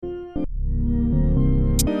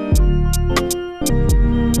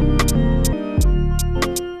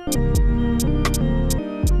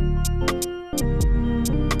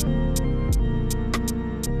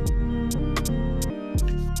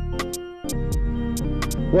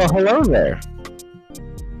Well, hello there.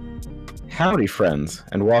 Howdy, friends,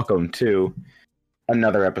 and welcome to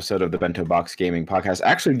another episode of the Bento Box Gaming Podcast.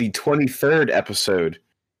 Actually, the 23rd episode,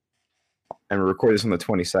 and we record this on the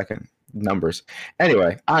 22nd. Numbers.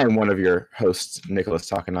 Anyway, I am one of your hosts, Nicholas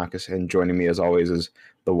Takanakis, and joining me, as always, is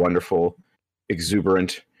the wonderful,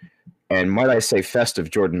 exuberant, and might I say festive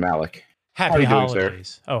Jordan Malik. Happy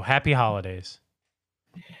holidays. Oh, happy holidays.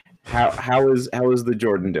 How is the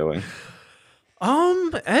Jordan doing?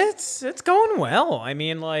 It's going well. I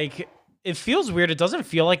mean, like, it feels weird. It doesn't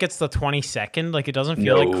feel like it's the 22nd. Like, it doesn't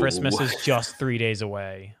feel like Christmas is just 3 days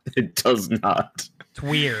away. It does not. It's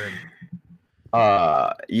weird.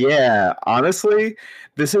 Yeah, honestly,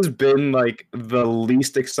 this has been like the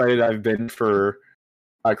least excited I've been for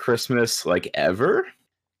a Christmas like ever.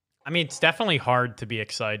 I mean, it's definitely hard to be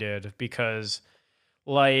excited because,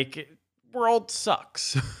 like, world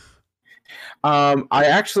sucks. I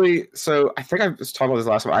think I was talking about this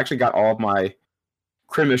last time. I actually got all of my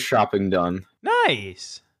Christmas shopping done.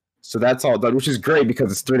 Nice. So that's all done, which is great because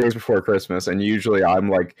it's 3 days before Christmas, and usually I'm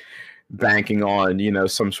like banking on,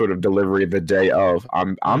 some sort of delivery the day of.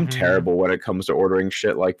 I'm terrible when it comes to ordering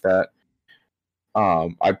shit like that.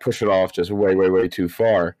 I push it off just way too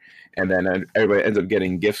far, and then everybody ends up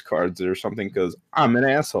getting gift cards or something because I'm an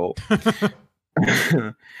asshole.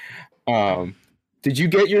 Did you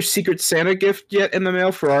get your Secret Santa gift yet in the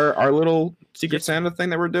mail for our little Secret Santa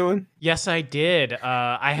thing that we're doing? Yes, I did.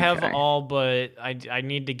 I have all, but I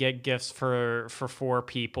need to get gifts for 4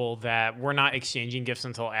 people that we're not exchanging gifts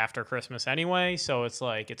until after Christmas anyway. So it's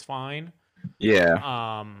like, it's fine.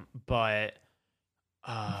 Yeah. But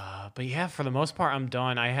yeah, for the most part, I'm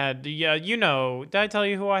done. I had, did I tell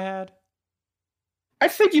you who I had? I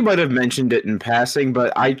think you might have mentioned it in passing,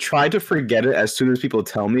 but I try to forget it as soon as people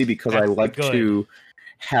tell me because I like to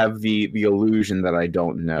have the illusion that I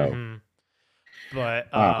don't know. Mm-hmm. But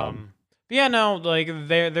yeah, no, like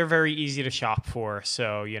they're very easy to shop for,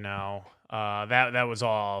 so that was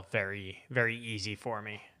all very, very easy for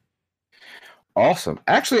me. Awesome.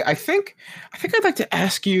 Actually, I think I'd like to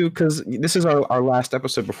ask you, because this is our last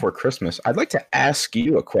episode before Christmas. I'd like to ask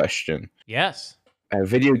you a question. Yes. A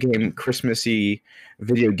video gamey Christmassy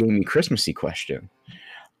question.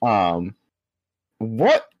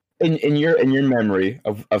 What in your memory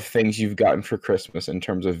of things you've gotten for Christmas in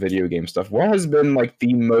terms of video game stuff, what has been like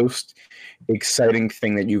the most exciting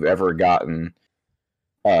thing that you've ever gotten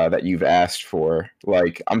that you've asked for?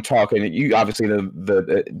 Like, I'm talking, you obviously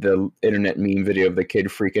the internet meme video of the kid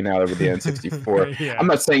freaking out over the N64. Yeah. I'm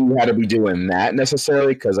not saying you had to be doing that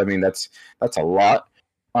necessarily, because I mean that's a lot.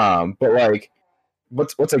 But like,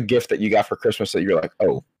 what's a gift that you got for Christmas that you're like,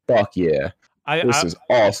 oh fuck yeah, this is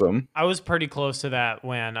awesome? I was pretty close to that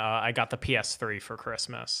when I got the PS3 for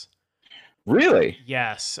Christmas. Really?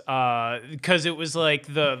 Yes, because it was like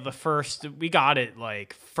the first, we got it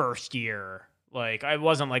like first year. Like, I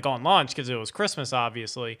wasn't like on launch because it was Christmas,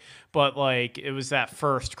 obviously, but like it was that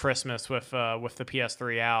first Christmas with the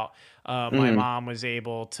PS3 out. My mom was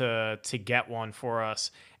able to get one for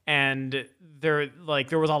us. And there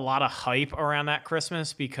was a lot of hype around that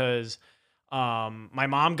Christmas because my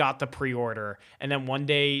mom got the pre-order, and then one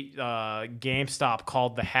day GameStop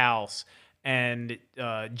called the house, and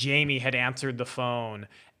Jamie had answered the phone,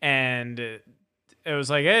 and it was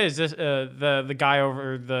like, hey, is this the guy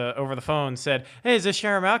over the phone said, hey, is this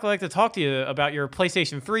Sharon Malek? I'd like to talk to you about your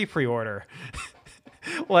PlayStation 3 pre-order.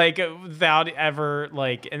 Like, without ever,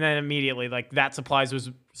 like, and then immediately, like, that surprise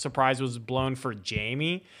was blown for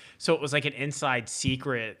Jamie. So it was like an inside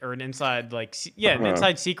secret, or an inside, like, an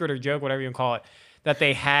inside secret or joke, whatever you can call it, that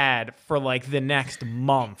they had for like the next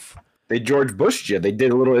month. They George Bushed you. They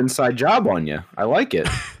did a little inside job on you. I like it.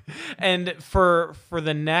 And for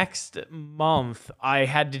the next month, I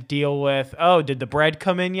had to deal with, did the bread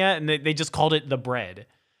come in yet? And they just called it the bread.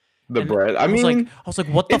 Bread. I was like,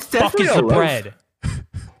 what the fuck is the bread?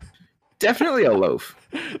 Definitely a loaf.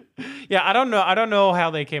 Yeah, I don't know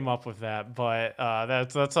how they came up with that, but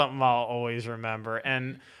that's something I'll always remember.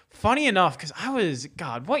 And funny enough, because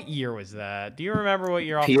what year was that? Do you remember what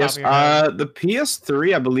year off the top of your head? The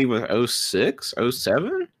PS3, I believe, was 06,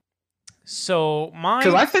 07? So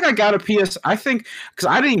because I think I got because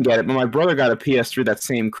I didn't get it, but my brother got a PS3 that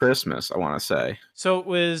same Christmas, I want to say. So it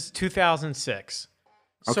was 2006.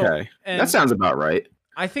 Okay, that sounds about right.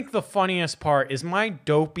 I think the funniest part is my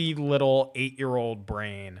dopey little 8-year-old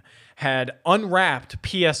brain had unwrapped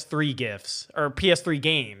PS3 gifts or PS3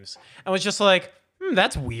 games and was just like,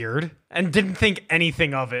 that's weird, and didn't think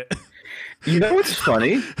anything of it. You know what's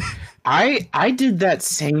funny? I did that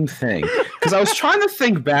same thing because I was trying to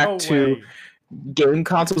think back to game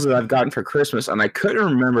consoles that I've gotten for Christmas, and I couldn't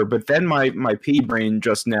remember, but then my pea brain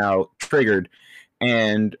just now triggered,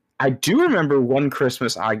 and I do remember one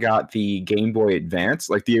Christmas I got the Game Boy Advance,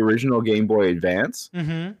 like the original Game Boy Advance.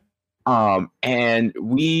 And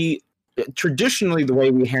we traditionally, the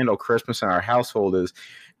way we handle Christmas in our household is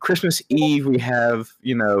Christmas Eve we have,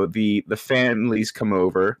 you know, the families come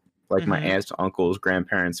over, like my aunts, uncles,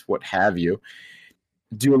 grandparents, what have you,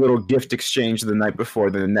 do a little gift exchange the night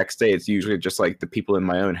before. Then the next day it's usually just like the people in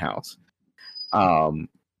my own house. And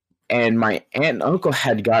my aunt and uncle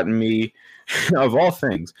had gotten me, of all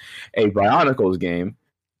things, a Bionicles game.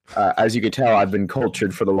 As you could tell, I've been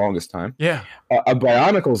cultured for the longest time. Yeah. A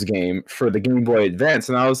Bionicles game for the Game Boy Advance,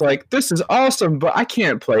 and I was like, "This is awesome, but I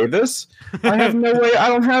can't play this. I have no way. I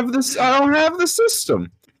don't have this. I don't have the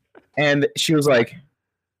system." And she was like,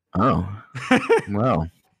 "Oh, well,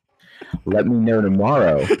 let me know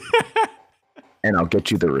tomorrow, and I'll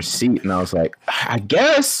get you the receipt." And I was like, "I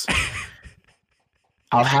guess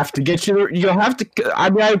I'll have to get you. You'll have to. I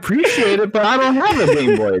mean, I appreciate it, but I don't have a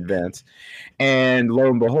Game Boy Advance." And lo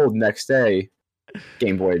and behold, next day,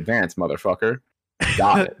 Game Boy Advance, motherfucker.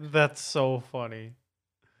 Got it. That's so funny.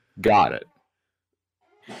 Got it.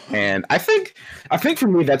 And I think for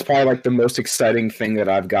me, that's probably like the most exciting thing that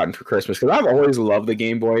I've gotten for Christmas, because I've always loved the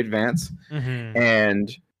Game Boy Advance.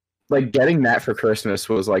 And like getting that for Christmas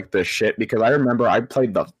was like the shit, because I remember I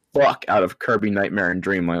played the fuck out of Kirby Nightmare and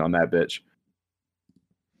Dreamland on that bitch.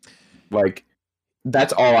 Like,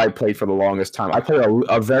 that's all I played for the longest time. I played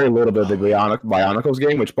a very little bit of the Bionicles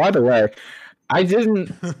game, which, by the way, I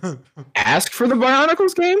didn't ask for the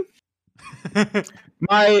Bionicles game.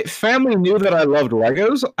 My family knew that I loved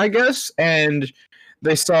Legos, I guess, and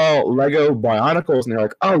they saw Lego Bionicles, and they're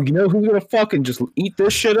like, "Oh, you know who's gonna fucking just eat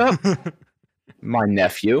this shit up?" My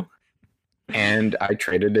nephew. And I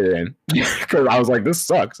traded it in because I was like, "This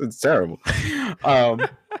sucks. It's terrible."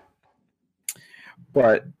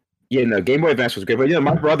 But yeah, no, Game Boy Advance was great. But you know,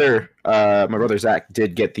 my brother Zach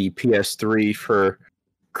did get the PS3 for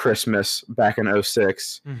Christmas back in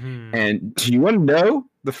 2006. And do you want to know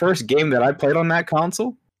the first game that I played on that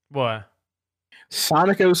console? What?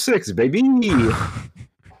 Sonic 06, baby.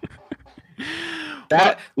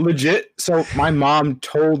 That legit. So my mom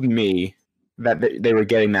told me that they were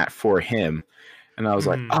getting that for him, and I was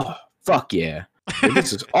like, "Oh, fuck yeah.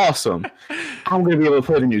 This is awesome. I'm going to be able to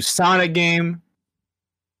play the new Sonic game.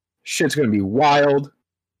 Shit's going to be wild."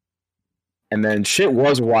 And then shit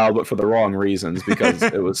was wild, but for the wrong reasons, because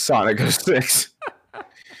it was Sonic 06.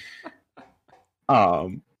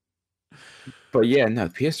 But yeah, no,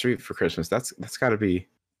 PS3 for Christmas, that's got to be,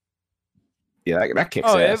 yeah, that kicks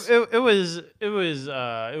ass. It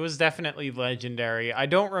was definitely legendary. I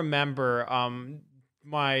don't remember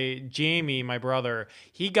my Jamie, my brother,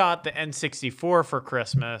 he got the N64 for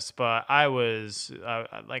Christmas, but I was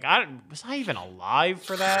like, was I even alive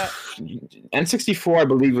for that? N64, I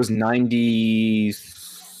believe, was 96.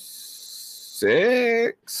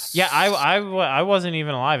 Yeah, I wasn't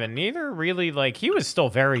even alive, and neither really, like, he was still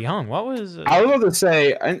very young. What was I was about to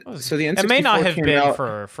say, so the N64 it may not have been out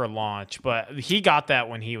for launch, but he got that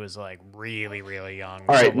when he was like really, really young.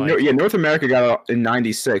 All right, so, like, North America got it in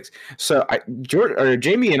 96. So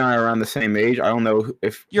Jamie and I are around the same age. I don't know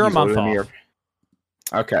if you're a month off.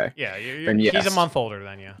 Okay. Yeah, yes. He's a month older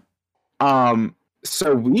than you.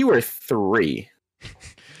 So we were 3.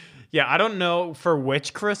 Yeah, I don't know for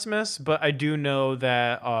which Christmas, but I do know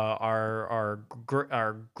that our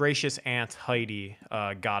gracious aunt Heidi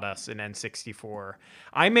got us an N64.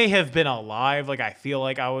 I may have been alive, like I feel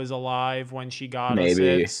like I was alive when she got us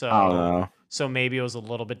it. So I don't know. So maybe it was a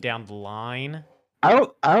little bit down the line. I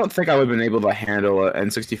don't think I would have been able to handle an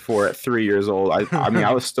N64 at 3 years old. I mean,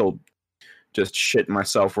 I was still just shitting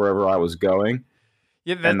myself wherever I was going.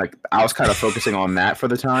 Yeah, and like I was kind of focusing on that for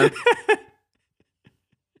the time.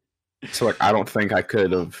 So, like, I don't think I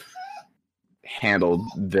could have handled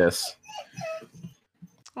this.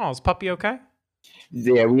 Oh, is Puppy okay?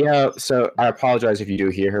 Yeah, we have... So, I apologize if you do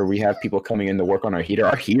hear her. We have people coming in to work on our heater.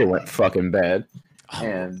 Our heater went fucking bad.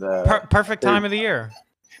 And perfect time of the year.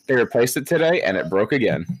 They replaced it today, and it broke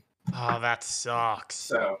again. Oh, that sucks.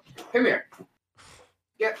 So, come here.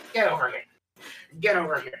 Get over here. Get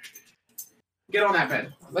over here. Get on that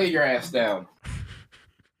bed. Lay your ass down.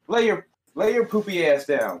 Lay your poopy ass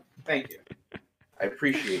down. Thank you. I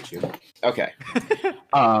appreciate you. Okay.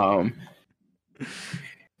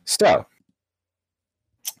 So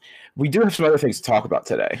we do have some other things to talk about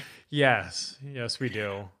today. Yes, we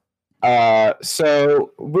do.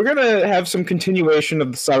 So we're gonna have some continuation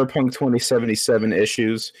of the Cyberpunk 2077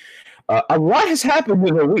 issues. A lot has happened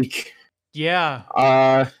in a week. Yeah.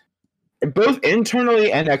 both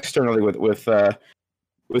internally and externally with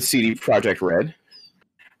CD Projekt Red.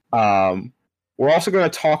 We're also going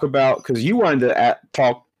to talk about, because you wanted to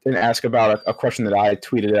talk and ask about a question that I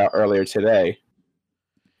tweeted out earlier today,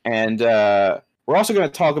 and we're also going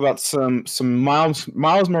to talk about some Miles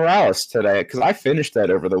Morales today, because I finished that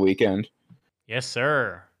over the weekend. Yes,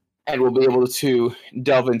 sir. And we'll be able to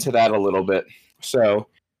delve into that a little bit. So,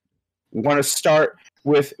 want to start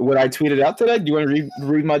with what I tweeted out today? Do you want to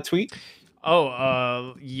read my tweet?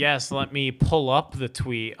 Oh, yes. Let me pull up the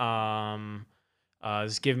tweet.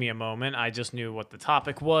 Just give me a moment. I just knew what the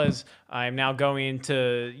topic was. I'm now going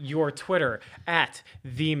to your Twitter at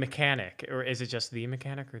The Mechanic. Or is it just The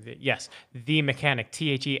Mechanic? Yes, The Mechanic.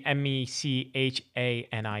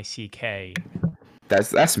 TheMechanick.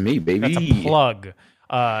 That's me, baby. That's a plug.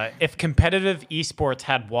 If competitive esports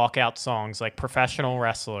had walkout songs like professional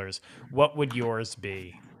wrestlers, what would yours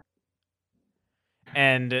be?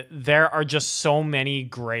 And there are just so many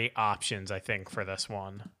great options, I think, for this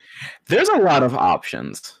one. There's a lot of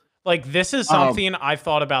options. Like, this is something I've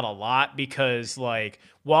thought about a lot because, like,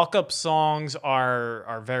 walk-up songs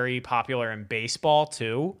are very popular in baseball,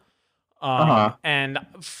 too. And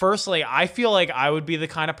firstly, I feel like I would be the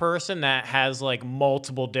kind of person that has, like,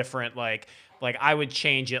 multiple different, like I would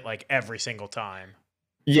change it, like, every single time.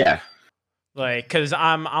 Yeah. Like, cause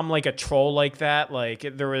I'm like a troll like that. Like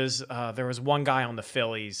there was one guy on the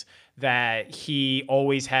Phillies that he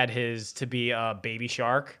always had his to be a Baby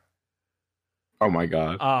Shark. Oh my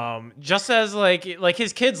god. Just as like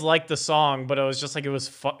his kids liked the song, but it was just like it was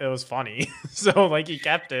funny, so like he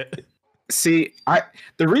kept it. See,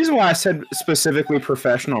 the reason why I said specifically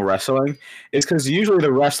professional wrestling is because usually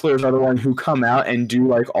the wrestlers are the one who come out and do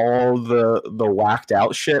like all the whacked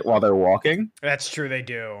out shit while they're walking. That's true, they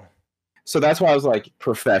do. So that's why I was like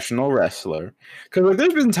professional wrestler. Because like,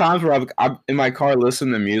 there's been times where I'm in my car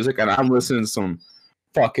listening to music and I'm listening to some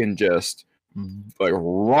fucking just like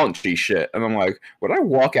raunchy shit, and I'm like, would I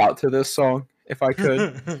walk out to this song if I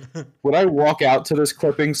could? Would I walk out to this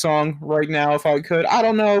clipping song right now if I could? I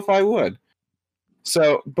don't know if I would.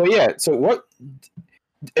 So, but yeah. So what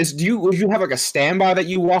would you have like a standby that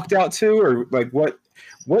you walked out to, or like what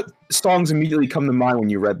songs immediately come to mind when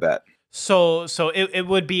you read that? So it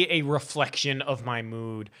would be a reflection of my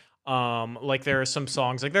mood. Like there are some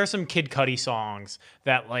songs, like there are some Kid Cudi songs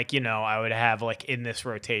that like, you know, I would have like in this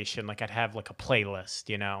rotation, like I'd have like a playlist,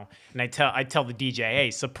 you know, and I'd tell the DJ,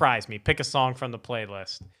 hey, surprise me, pick a song from the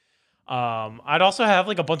playlist. I'd also have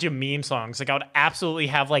like a bunch of meme songs. Like I would absolutely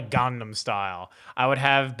have like Gangnam Style. I would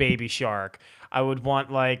have Baby Shark. I would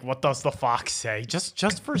want like What Does the Fox Say? Just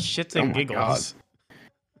for shits and giggles.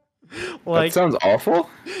 Like, that sounds awful.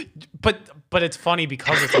 But it's funny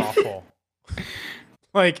because it's awful.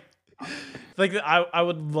 Like I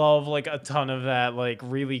would love like a ton of that like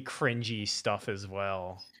really cringy stuff as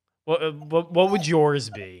well. What would yours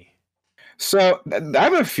be? So I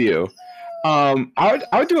have a few. I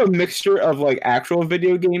would do a mixture of like actual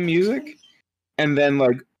video game music and then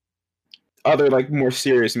like other like more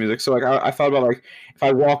serious music. So like I thought about like if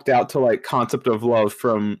I walked out to like Concept of Love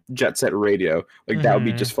from Jet Set Radio, like that would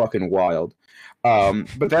be just fucking wild.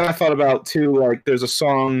 But then I thought about too, like there's a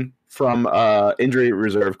song from Injury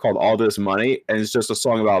Reserve called All This Money, and it's just a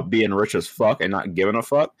song about being rich as fuck and not giving a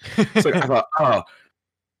fuck. So like, I thought, oh,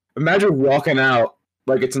 imagine walking out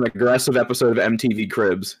like it's an aggressive episode of MTV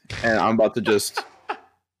Cribs, and I'm about to just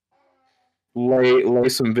lay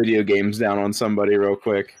some video games down on somebody real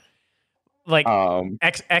quick. Like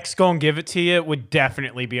X Gon' Give It to You would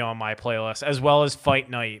definitely be on my playlist, as well as Fight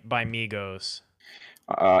Night by Migos.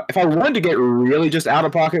 If I wanted to get really just out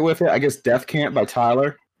of pocket with it, I guess Death Camp by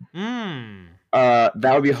Tyler. That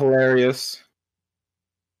would be hilarious.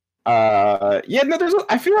 Yeah, no,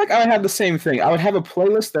 I feel like I would have the same thing. I would have a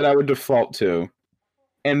playlist that I would default to,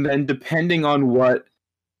 and then depending on what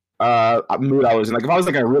mood I was in, like if I was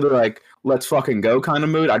like a really like let's fucking go kind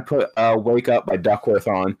of mood, I'd put Wake Up by Duckworth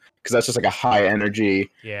on, because that's just like a high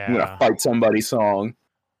energy, I'm gonna fight somebody song.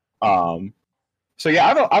 So yeah, I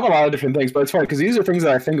have a lot of different things, but it's funny because these are things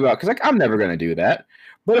that I think about because like I'm never gonna do that,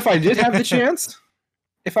 but if I did have the chance,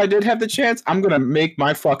 I'm gonna make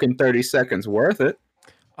my fucking 30 seconds worth it.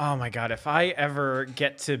 Oh my god, if I ever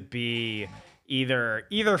get to be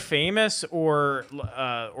either famous or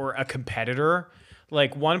a competitor,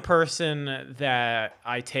 like one person that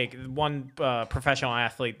I take, one professional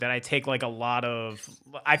athlete that I take like a lot of,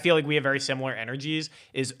 I feel like we have very similar energies,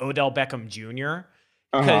 is Odell Beckham Jr.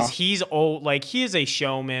 Because he's old, like he is a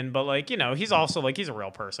showman, but like, you know, he's also like, he's a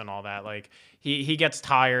real person, all that. Like he gets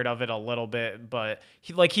tired of it a little bit, but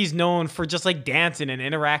he's known for just like dancing and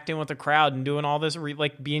interacting with the crowd and doing all this,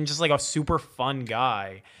 like being just like a super fun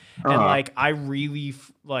guy. and Uh-huh. like I really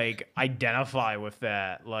like identify with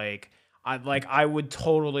that. I would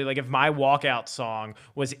totally like if my walkout song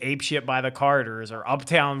was "Ape Shit" by the Carters or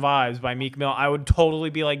 "Uptown Vibes" by Meek Mill. I would totally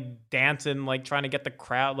be like dancing, like trying to get the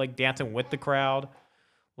crowd, like dancing with the crowd.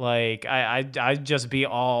 Like I'd just be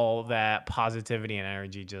all that positivity and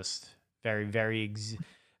energy, just very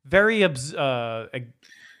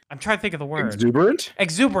I'm trying to think of the word. Exuberant?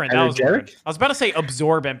 Exuberant. That was the word. Energetic? I was about to say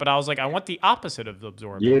absorbent, but I was like, I want the opposite of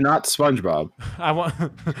absorbent. You're not SpongeBob. I want.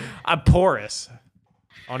 I'm porous.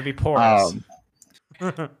 I want to be porous.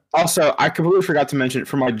 Also, I completely forgot to mention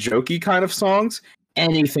for my jokey kind of songs,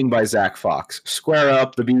 anything by Zach Fox. Square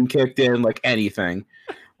Up, The Bean Kicked In, like anything.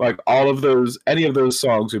 Like all of those, any of those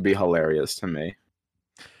songs would be hilarious to me.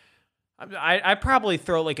 I probably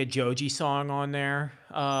throw like a Joji song on there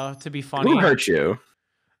to be funny. Who hurt you?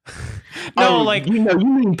 No, Oh, like you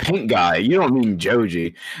mean Pink Guy. You don't mean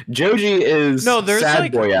Joji. Joji is there's Sad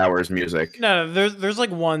like, Boy Hours music. No, there's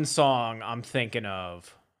like one song I'm thinking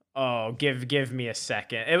of. Oh, give me a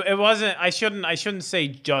second. It wasn't. I shouldn't say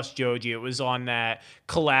just Joji. It was on that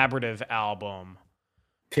collaborative album.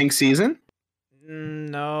 Pink Season?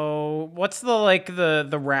 No. What's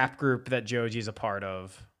the rap group that Joji's a part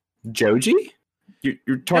of? Joji?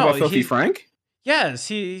 You're talking about Filthy Frank? Yes,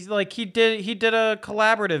 he did a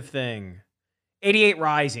collaborative thing. 88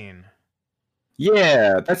 Rising.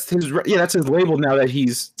 Yeah, that's his label now that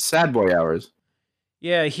he's Sad Boy Hours.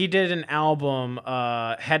 Yeah, he did an album,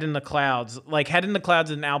 Head in the Clouds. Like Head in the Clouds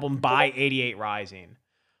is an album by 88 Rising.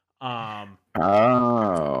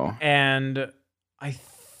 Oh. And I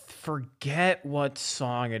forget what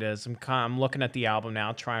song it is. I'm looking at the album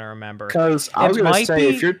now, trying to remember. Because I was going to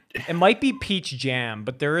say, it might be Peach Jam,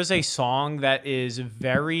 but there is a song that is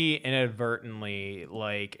very inadvertently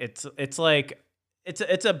like it's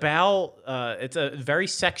about it's a very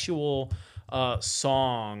sexual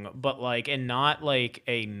song, but like in not like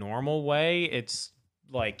a normal way. It's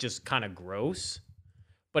like just kind of gross,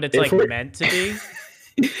 but it's like meant to be.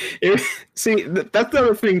 See, that's the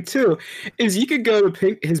other thing too, is you could go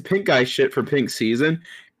to his Pink Guy shit for Pink Season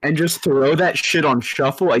and just throw that shit on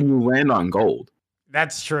shuffle and you land on gold.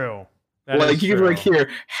 That's true. Like you could like here,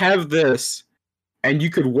 have this, and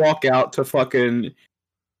you could walk out to fucking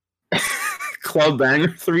Club Banger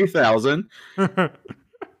 3000. What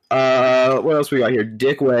else we got here?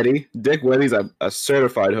 Dick Weddy. Dick Weddy's a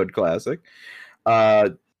certified hood classic.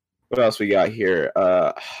 What else we got here?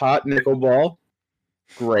 Hot Nickel Ball.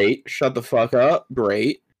 Great. Shut the fuck up.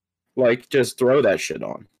 Great. Like, just throw that shit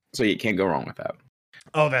on. So you can't go wrong with that.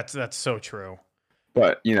 Oh, that's so true.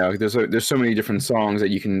 But, you know, there's so many different songs that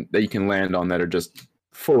you can land on that are just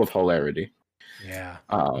full of hilarity. Yeah.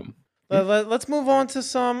 Let's move on to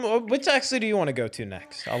some. Which actually do you want to go to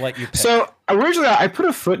next? I'll let you pick. So originally I put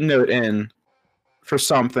a footnote in for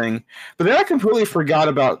something, but then I completely forgot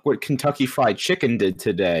about what Kentucky Fried Chicken did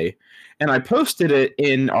today. And I posted it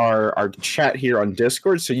in our chat here on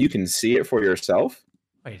Discord so you can see it for yourself.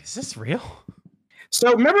 Wait, is this real?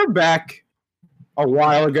 So remember back a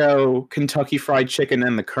while ago, Kentucky Fried Chicken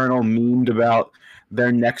and the Colonel memed about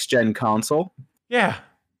their next-gen console? Yeah.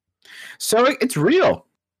 So it's real.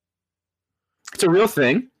 It's a real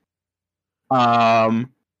thing.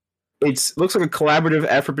 It looks like a collaborative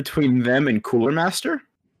effort between them and Cooler Master,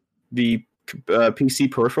 the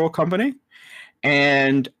PC peripheral company.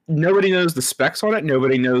 And nobody knows the specs on it.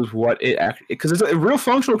 Nobody knows what it actually, because it's a real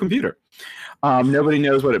functional computer. Nobody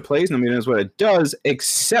knows what it plays. Nobody knows what it does,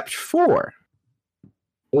 except for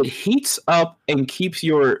it heats up and keeps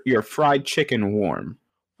your fried chicken warm.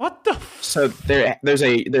 What the? So there's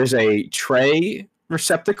a tray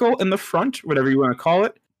receptacle in the front, whatever you want to call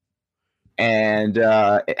it, and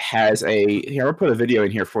it has here I'll put a video in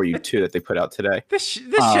here for you too that they put out today. This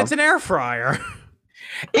shit's an air fryer.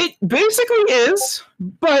 It basically is,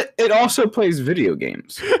 but it also plays video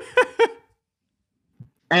games.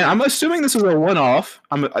 And I'm assuming this is a one-off.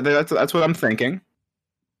 That's what I'm thinking.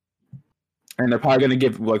 And they're probably going to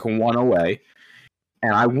give like one away.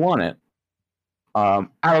 And I want it. I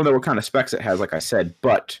don't know what kind of specs it has, like I said,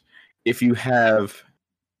 but if you have...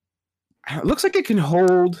 It looks like it can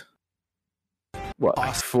hold... What,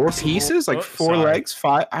 like 4 pieces? Like 4 legs?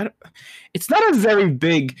 5? It's not a very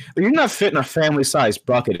big... You're not fitting a family-sized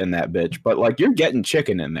bucket in that bitch, but like you're getting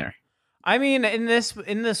chicken in there. I mean, in this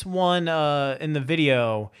one, in the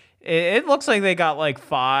video, it looks like they got like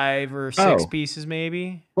 5 or 6 pieces,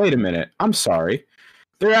 maybe. Wait a minute. I'm sorry.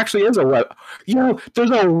 There actually is a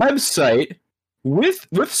there's a website with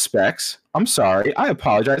specs. I'm sorry. I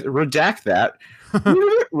apologize. Redact that.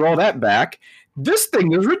 Roll that back. This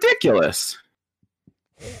thing is ridiculous.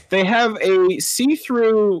 They have a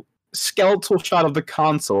see-through skeletal shot of the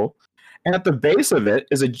console, and at the base of it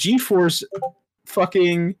is a GeForce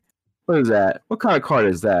fucking, what is that? What kind of card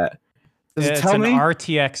is that? Does it tell me? It's an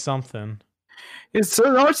RTX something. It's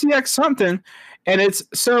an RTX something, and it's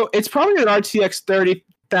probably an RTX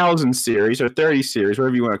 30,000 series or 30 series,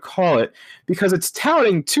 whatever you want to call it, because it's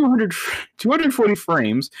touting 240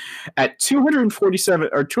 frames at 247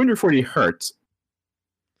 or 240 hertz,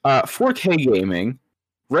 4K gaming,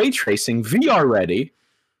 ray tracing, VR ready.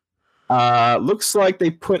 Looks like they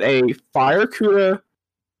put a FireCuda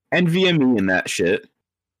NVMe in that shit,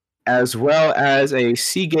 as well as a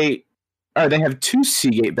Seagate. They have two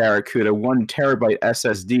Seagate Barracuda 1 terabyte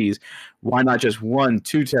SSDs. Why not just 2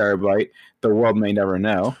 terabyte? The world may never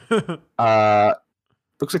know.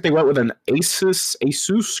 Looks like they went with an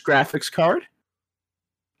Asus graphics card.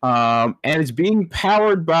 And it's being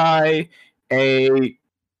powered by a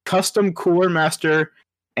custom Cooler Master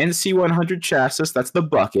NC100 chassis. That's the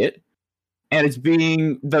bucket. And it's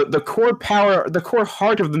being the core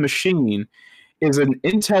heart of the machine is an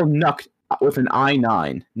Intel NUC with an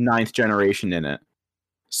i9 9th generation in it.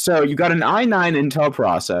 So you got an i9 Intel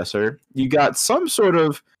processor, you got some sort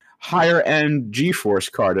of higher end GeForce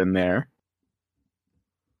card in there.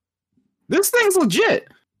 This thing's legit.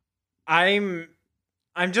 I'm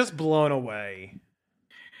just blown away.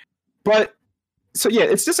 But so yeah,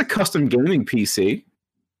 it's just a custom gaming PC.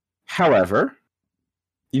 However,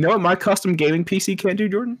 you know what my custom gaming PC can't do,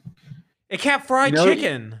 Jordan? It can't fry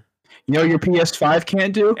chicken. You know what your PS5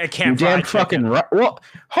 can't do? It can't fry chicken. Well,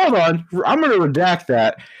 hold on. I'm going to redact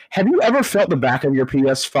that. Have you ever felt the back of your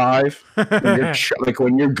PS5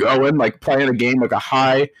 when you're going, like playing a game, like a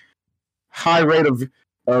high rate of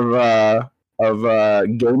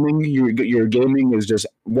gaming? Your gaming is just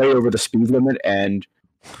way over the speed limit, and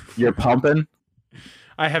you're pumping.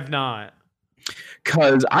 I have not.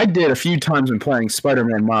 Because I did a few times when playing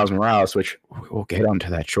Spider-Man Miles Morales, which we'll get onto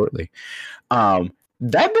that shortly.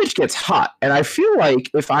 That bitch gets hot, and I feel like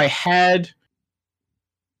if I had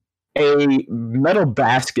a metal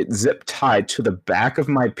basket zip tied to the back of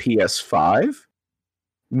my PS5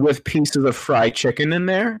 with pieces of fried chicken in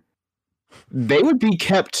there, they would be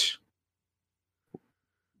kept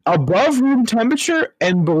above room temperature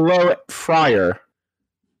and below fryer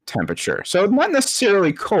temperature. So not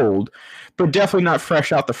necessarily cold, but definitely not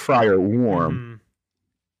fresh out the fryer warm.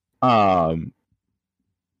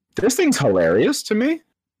 This thing's hilarious to me.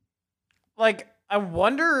 Like, I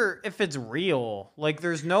wonder if it's real. Like,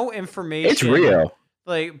 there's no information. It's real.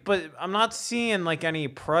 Like, but I'm not seeing like any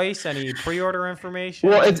price, any pre-order information.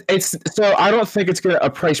 Well, it's so I don't think it's a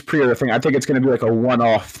price pre-order thing. I think it's gonna be like a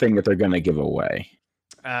one-off thing that they're gonna give away.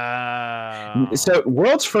 So,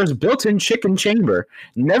 world's first built-in chicken chamber.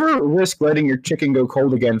 Never risk letting your chicken go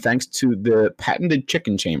cold again thanks to the patented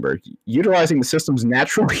chicken chamber. Utilizing the system's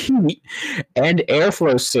natural heat and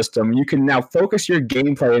airflow system, you can now focus your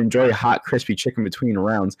gameplay and enjoy hot, crispy chicken between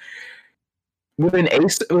rounds. With a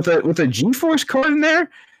GeForce card in there,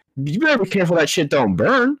 you better be careful that shit don't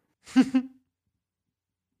burn.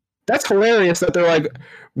 That's hilarious that they're like,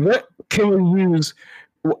 what can we use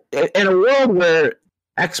in a world where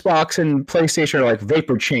Xbox and PlayStation are like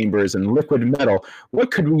vapor chambers and liquid metal?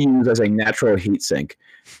 What could we use as a natural heat sink?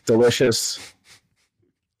 Delicious,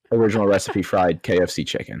 original recipe fried KFC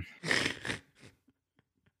chicken.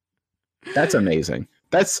 That's amazing.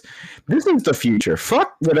 This is the future.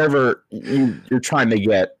 Fuck whatever you're trying to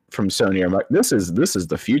get from Sony. I'm like, this is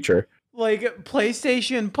the future. Like,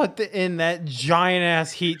 PlayStation put in that giant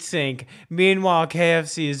ass heat sink. Meanwhile,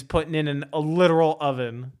 KFC is putting in a literal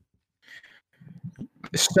oven.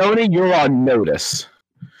 Sony, you're on notice.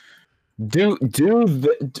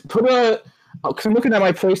 Put a. Because I'm looking at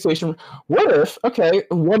my PlayStation. What if? Okay,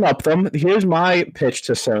 one up them. Here's my pitch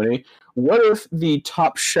to Sony. What if the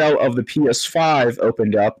top shell of the PS5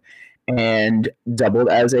 opened up and doubled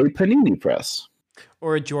as a panini press,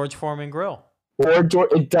 or a George Foreman grill? Or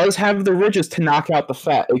it does have the ridges to knock out the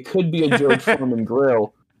fat. It could be a George Foreman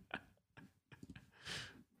grill.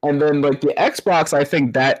 And then, like the Xbox, I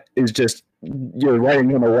think that is just. You're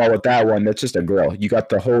writing on the wall with that one. That's just a grill. You got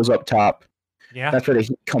the holes up top. Yeah. That's where the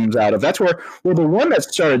heat comes out of. That's where, well, the one that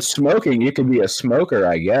started smoking, you could be a smoker,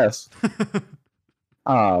 I guess.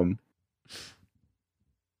 But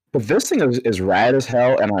this thing is rad as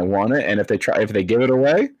hell, and I want it. And if they give it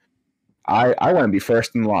away, I want to be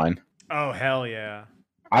first in line. Oh, hell yeah.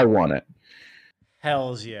 I want it.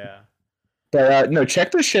 Hells yeah. But no,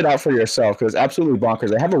 check this shit out for yourself because it's absolutely bonkers.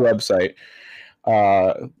 They have a website.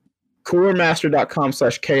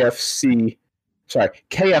 Coolermaster.com/KFC,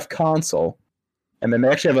 KF console, and then they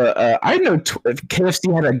actually have I didn't know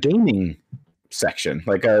KFC had a gaming section,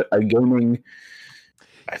 like a gaming.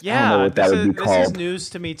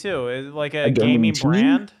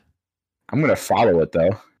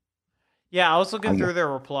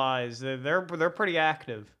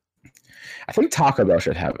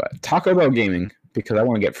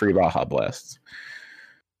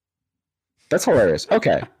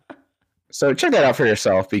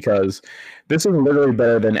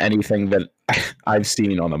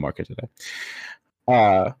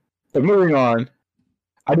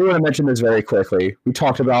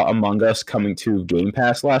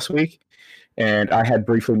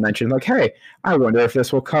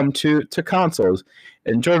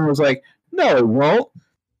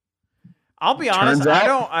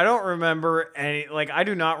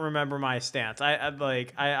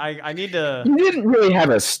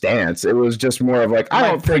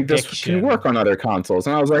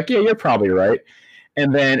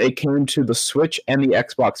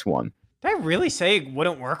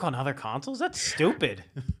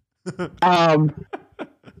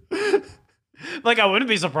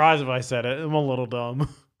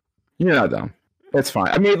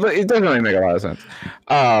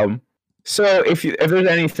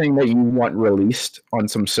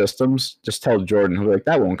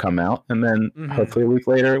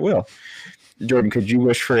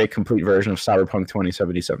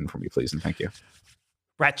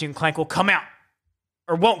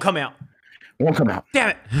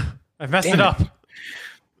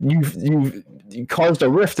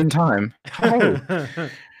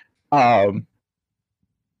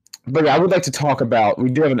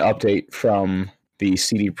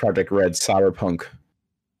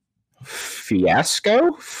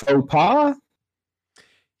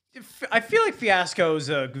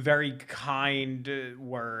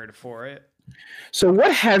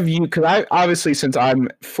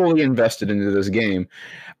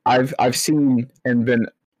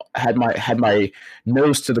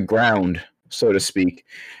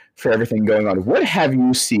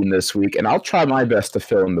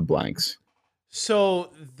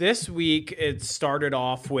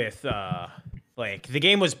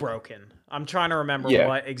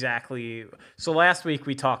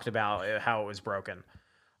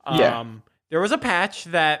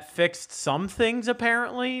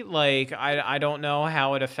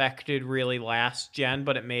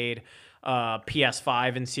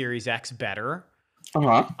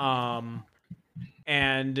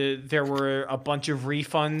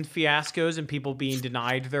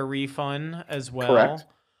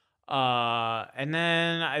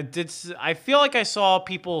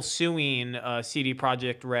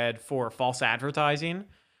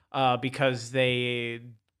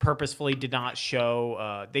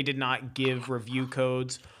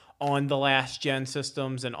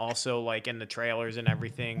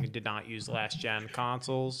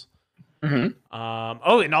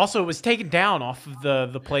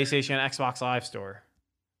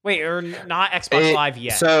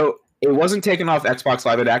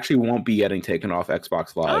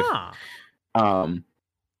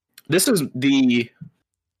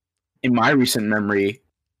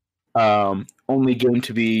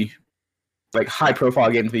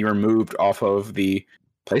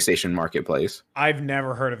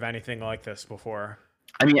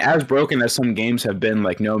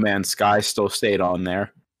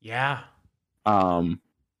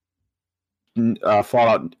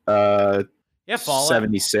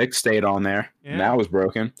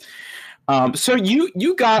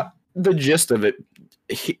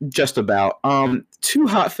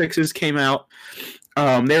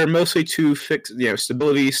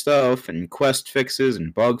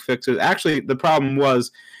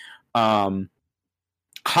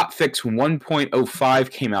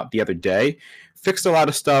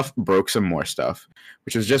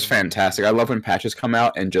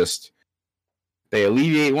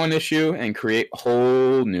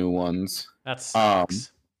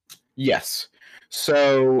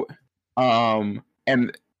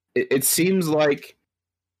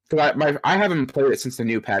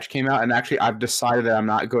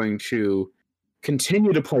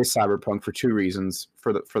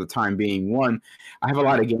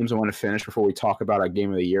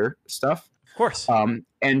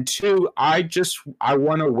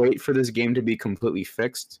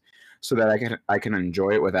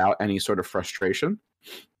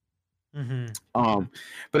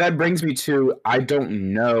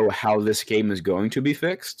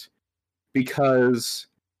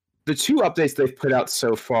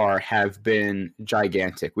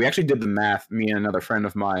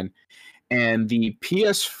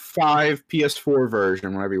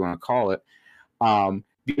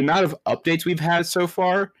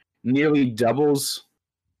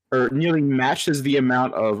 or nearly matches the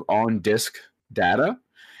amount of on-disk data,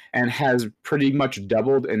 and has pretty much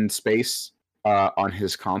doubled in space on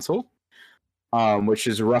his console, which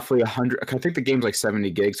is roughly 100. I think the game's like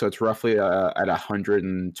 70 gigs, so it's roughly at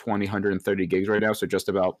 120, 130 gigs right now. So just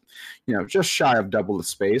about, just shy of double the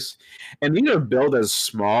space. And build as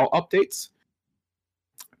small updates.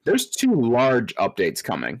 There's 2 large updates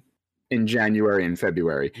coming in January and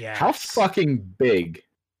February. Yes. How fucking big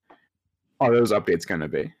are those updates going to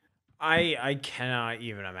be? I cannot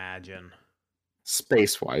even imagine.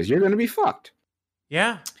 Space-wise, you're going to be fucked.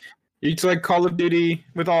 Yeah. It's like Call of Duty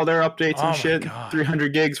with all their updates and shit. God.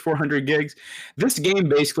 300 gigs, 400 gigs. This game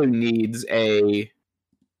basically needs a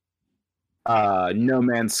No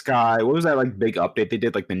Man's Sky. What was that like big update they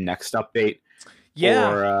did? Like the next update?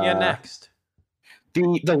 Yeah, next.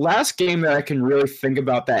 The last game that I can really think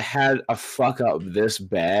about that had a fuck up this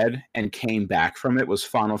bad and came back from it was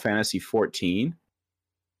Final Fantasy 14.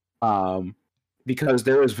 Because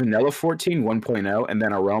there was Vanilla 14 1.0 and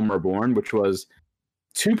then A Realm Reborn, which was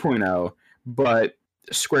 2.0, but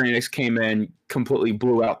Square Enix came in, completely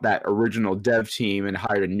blew out that original dev team and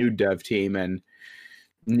hired a new dev team, and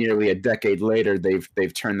nearly a decade later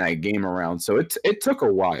they've turned that game around. So it took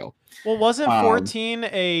a while. Well, wasn't 14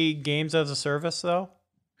 a games as a service though?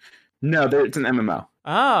 No, it's an MMO.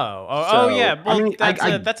 Oh yeah. Well,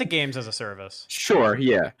 that's a games as a service. Sure,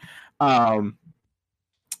 yeah.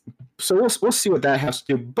 So we'll see what that has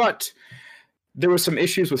to do, but there was some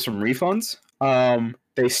issues with some refunds.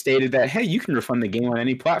 They stated that, hey, you can refund the game on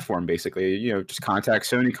any platform, basically. Just contact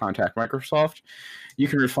Sony, contact Microsoft. You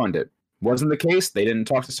can refund it. Wasn't the case. They didn't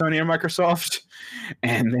talk to Sony or Microsoft,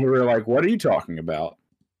 and they were like, what are you talking about?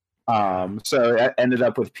 So it ended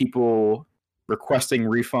up with people requesting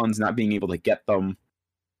refunds, not being able to get them,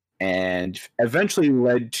 and eventually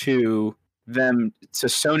led to Sony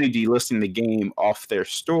delisting the game off their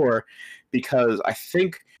store, because I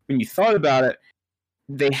think when you thought about it,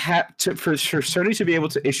 they had to, for Sony to be able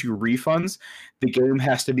to issue refunds, the game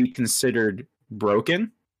has to be considered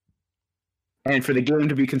broken. And for the game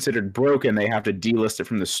to be considered broken, they have to delist it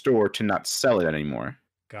from the store to not sell it anymore.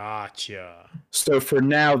 Gotcha. So for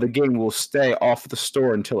now, the game will stay off the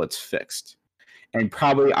store until it's fixed. And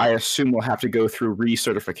probably, I assume, we'll have to go through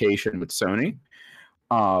recertification with Sony.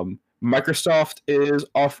 Microsoft is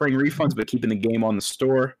offering refunds, but keeping the game on the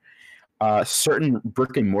store. Certain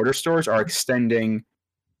brick and mortar stores are extending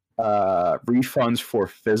refunds for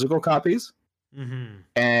physical copies. Mm-hmm.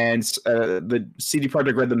 And the CD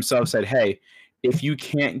Projekt Red themselves said, hey, if you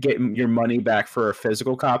can't get your money back for a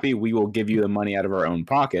physical copy, we will give you the money out of our own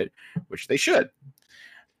pocket, which they should.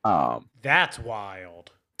 That's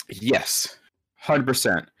wild. Yes,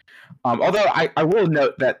 100%. Although I will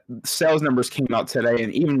note that sales numbers came out today,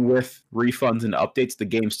 and even with refunds and updates, the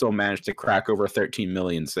game still managed to crack over 13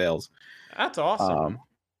 million sales. That's awesome.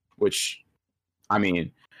 Which, I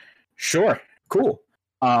mean, sure, cool.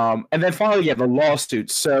 And then finally, the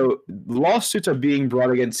lawsuits. So lawsuits are being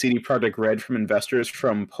brought against CD Projekt Red from investors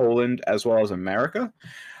from Poland as well as America,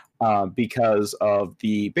 because of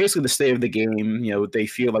basically the state of the game. They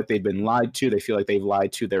feel like they've been lied to. They feel like they've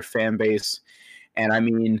lied to their fan base. And I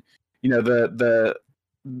mean, the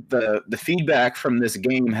feedback from this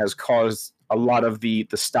game has caused a lot of the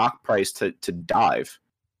stock price to dive.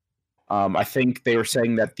 I think they were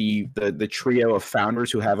saying that the trio of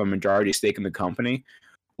founders who have a majority stake in the company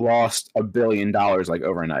lost $1 billion like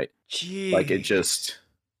overnight. Jeez. Like it just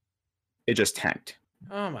tanked.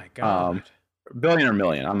 Oh my god. Billion or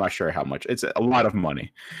million, I'm not sure how much. It's a lot of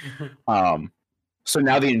money. So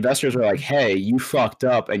now the investors are like, hey, you fucked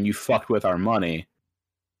up and you fucked with our money.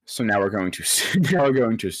 So now we're going to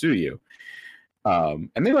sue you. And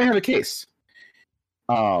they don't have a case.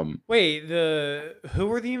 Wait, who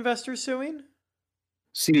were the investors suing?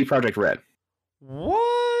 CD Projekt Red.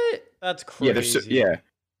 What? That's crazy. Yeah.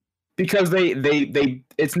 Because they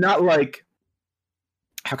it's not like,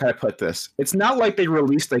 how can I put this? It's not like they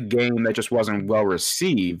released a game that just wasn't well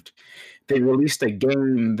received. They released a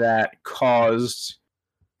game that caused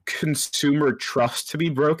consumer trust to be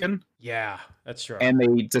broken. Yeah, that's true. And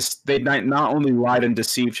they not only lied and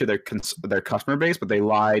deceived to their customer base, but they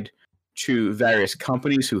lied to various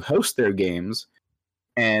companies who host their games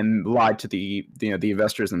and lied to the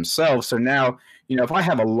investors themselves. So now, if I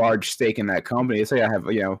have a large stake in that company, say I have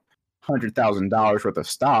 $100,000 worth of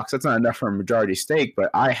stocks, that's not enough for a majority stake, but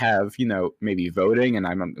I have maybe voting, and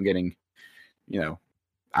I'm getting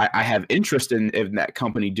I have interest in that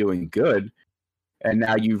company doing good. And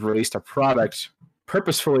now you've released a product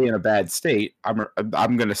purposefully in a bad state. I'm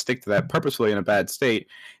going to stick to that, purposefully in a bad state,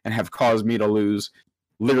 and have caused me to lose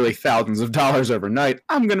literally thousands of dollars overnight.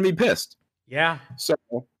 I'm going to be pissed. Yeah. So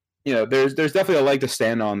there's definitely a leg to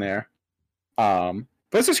stand on there. But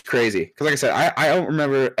it's just crazy because, like I said, I don't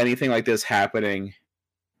remember anything like this happening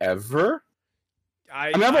ever.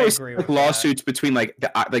 I mean, I've always agree seen, with lawsuits between like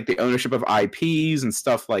the ownership of IPs and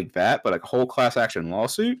stuff like that, but like a whole class action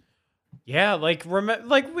lawsuit. Yeah, like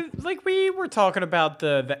we were talking about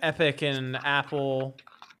the Epic and Apple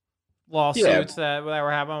lawsuits that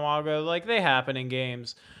were happening a while ago. Like they happen in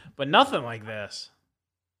games, but nothing like this.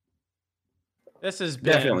 This has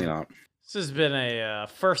been Definitely not. This has been a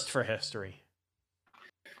first for history.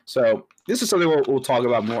 So this is something we'll talk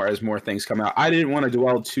about more as more things come out. I didn't want to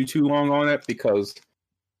dwell too long on it because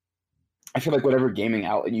I feel like whatever gaming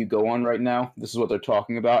outlet you go on right now, this is what they're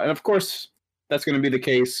talking about, and of course that's going to be the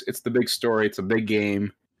case. It's the big story. It's a big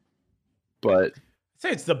game, but I'd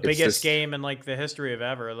say it's the biggest game in like the history of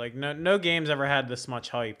ever. Like no game's ever had this much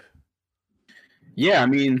hype. Yeah, I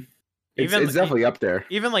mean, it's definitely up there.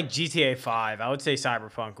 Even like GTA 5, I would say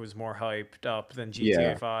Cyberpunk was more hyped up than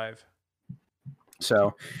GTA 5.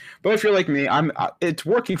 So, but if you're like me, it's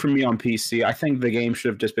working for me on PC. I think the game should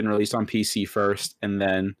have just been released on PC first and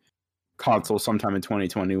then console sometime in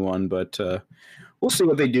 2021. But we'll see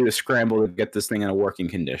what they do to scramble to get this thing in a working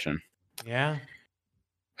condition. Yeah.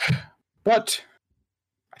 But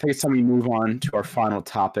I think it's time we move on to our final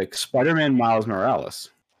topic, Spider-Man Miles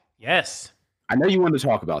Morales. Yes. I know you wanted to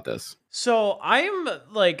talk about this. So I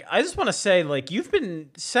just want to say, like, you've been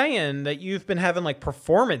saying that you've been having like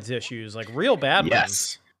performance issues, like real bad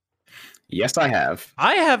ones. Yes, I have.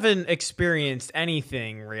 I haven't experienced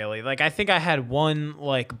anything really. Like, I think I had one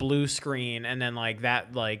like blue screen, and then like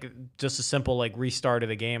that, like just a simple like restart of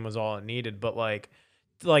the game was all it needed. But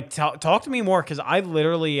talk to me more, because I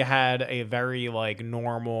literally had a very like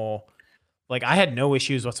normal, like I had no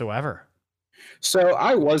issues whatsoever. So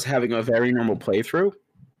I was having a very normal playthrough,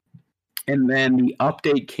 and then the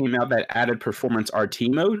update came out that added Performance RT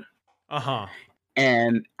mode.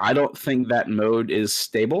 And I don't think that mode is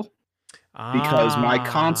stable because my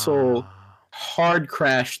console hard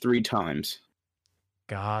crashed 3 times.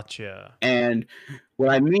 Gotcha. And what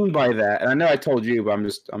I mean by that, and I know I told you, but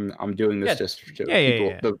I'm doing this just for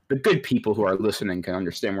people. The good people who are listening can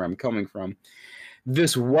understand where I'm coming from.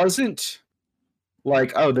 This wasn't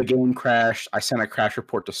like, oh, the game crashed, I sent a crash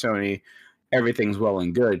report to Sony, everything's well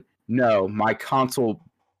and good. No, my console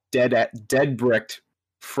dead bricked,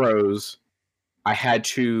 froze. I had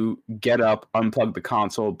to get up, unplug the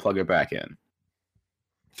console, plug it back in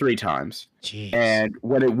 3 times. Jeez. And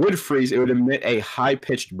when it would freeze, it would emit a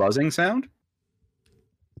high-pitched buzzing sound.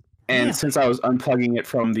 And since I was unplugging it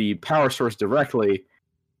from the power source directly,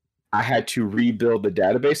 I had to rebuild the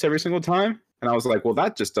database every single time. And I was like, well,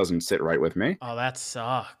 that just doesn't sit right with me. Oh, that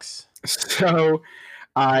sucks. So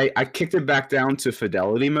I kicked it back down to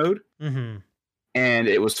fidelity mode. Mm-hmm. And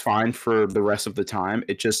it was fine for the rest of the time.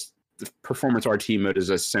 It just, the Performance RT mode is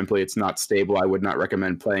just simply, it's not stable. I would not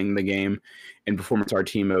recommend playing the game in Performance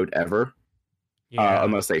RT mode ever,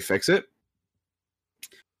 unless they fix it.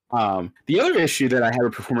 The other issue that I had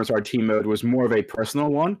with Performance RT mode was more of a personal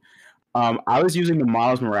one. I was using the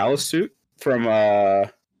Miles Morales suit from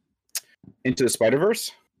Into the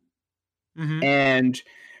Spider-Verse, and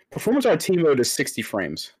Performance RT mode is 60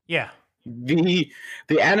 frames. Yeah. The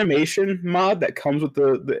animation mod that comes with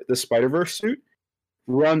the Spider-Verse suit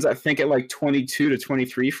runs, I think, at like 22 to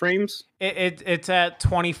 23 frames. It's at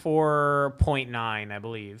 24.9, I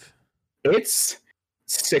believe. It's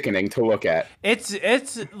sickening to look at.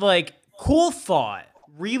 It's like cool thought,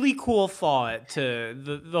 really cool thought. To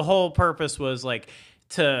the whole purpose was like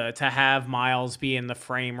to have Miles be in the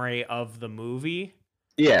frame rate of the movie.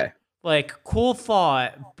 Yeah. Like, cool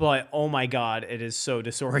thought, but oh my god, it is so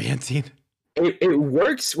disorienting. It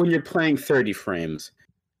works when you're playing 30 frames.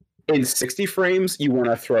 In 60 frames, you want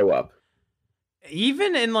to throw up.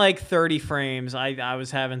 Even in like 30 frames, I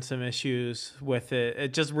was having some issues with it.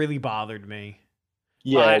 It just really bothered me.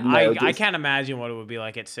 Yeah, I can't imagine what it would be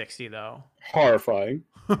like at 60 though. Horrifying.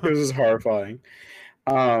 This is horrifying.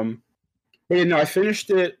 But yeah, no, I finished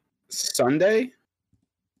it Sunday,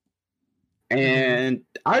 and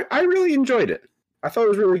I really enjoyed it. I thought it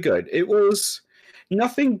was really good. It was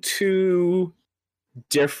nothing too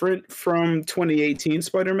different from 2018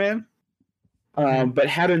 Spider-Man, but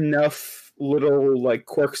had enough little like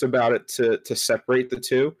quirks about it to separate the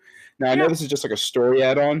two. Now I know this is just like a story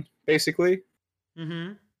add-on, basically.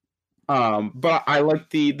 But I like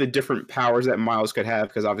the different powers that Miles could have,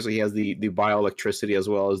 because obviously he has the bioelectricity as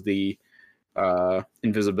well as the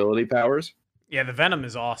invisibility powers. Yeah, the Venom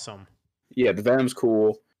is awesome. Yeah, the Venom's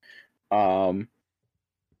cool.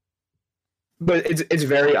 But it's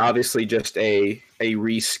very obviously just a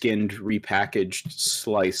reskinned, repackaged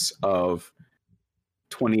slice of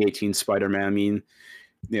 2018 Spider-Man. I mean,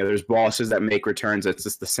 there's bosses that make returns. It's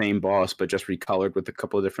just the same boss, but just recolored with a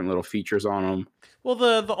couple of different little features on them. Well,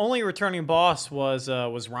 the only returning boss was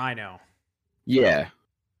Rhino. Yeah.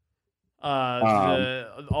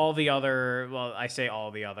 All the other, well, I say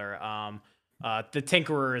all the other. The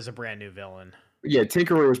Tinkerer is a brand new villain. Yeah,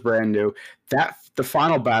 Tinkerer was brand new. The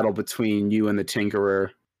final battle between you and the Tinkerer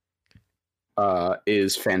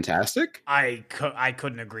is fantastic. I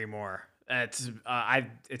couldn't agree more. It's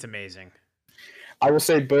amazing. I will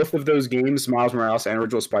say both of those games, Miles Morales and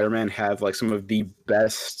Original Spider-Man, have like some of the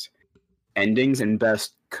best endings and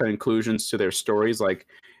best conclusions to their stories, like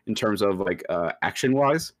in terms of like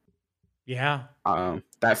action-wise. Yeah.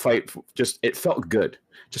 That fight it felt good.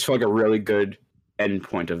 Just felt like a really good end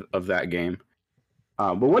point of that game.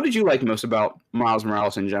 But what did you like most about Miles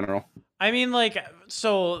Morales in general? I mean, like,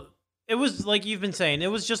 so it was like you've been saying,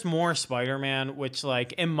 it was just more Spider-Man, which,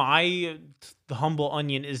 like, in my humble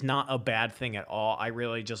onion, is not a bad thing at all. I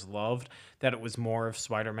really just loved that it was more of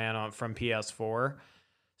Spider-Man from PS4.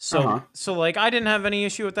 So, like, I didn't have any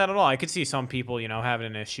issue with that at all. I could see some people, having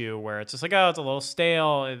an issue where it's just like, oh, it's a little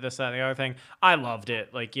stale, this, that, and the other thing. I loved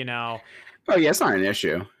it. Like, Oh, yeah, it's not an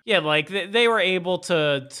issue. Yeah, like, they were able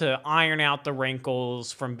to iron out the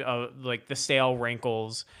wrinkles from, like, the stale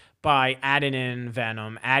wrinkles by adding in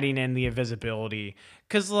Venom, adding in the invisibility.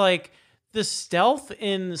 Because, like, the stealth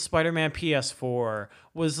in Spider-Man PS4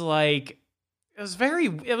 was, like,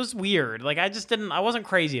 it was weird. Like, I wasn't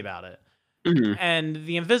crazy about it. Mm-hmm. And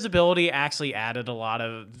the invisibility actually added a lot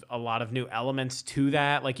of new elements to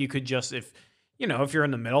that. Like, you could just, if you're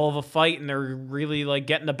in the middle of a fight and they're really like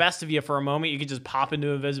getting the best of you for a moment, you could just pop into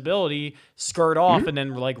invisibility, skirt off, and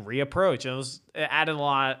then like reapproach. It added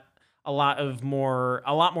a lot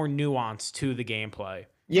more nuance to the gameplay.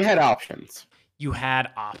 You had options.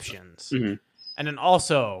 And then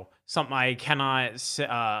also something I cannot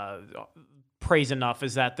praise enough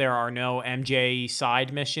is that there are no MJ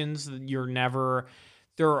side missions.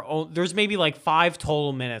 There's maybe like 5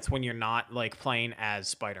 total minutes when you're not like playing as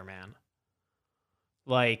Spider-Man.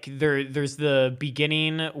 Like there's the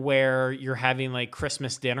beginning where you're having like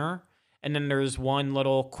Christmas dinner, and then there's one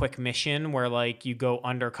little quick mission where like you go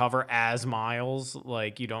undercover as Miles.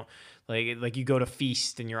 Like you don't like you go to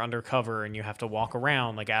feast and you're undercover and you have to walk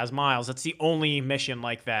around like as Miles. That's the only mission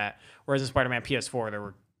like that. Whereas in Spider-Man PS4 there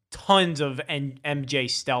were tons of MJ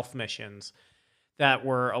stealth missions that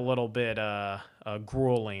were a little bit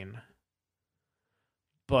grueling.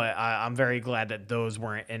 But I'm very glad that those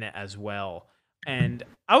weren't in it as well. And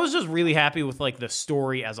I was just really happy with like the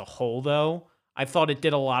story as a whole, though. I thought it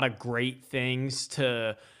did a lot of great things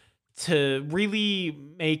to really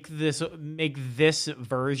make this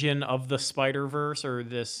version of the Spider-Verse, or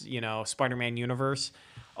this, Spider-Man universe,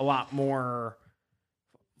 a lot more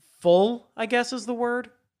full, I guess is the word.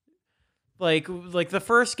 Like the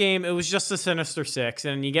first game, it was just the Sinister Six,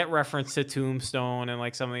 and you get reference to Tombstone and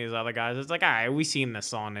like some of these other guys. It's like, all right, we've seen this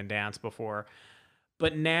song and dance before.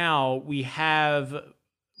 But now we have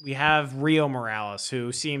Rio Morales,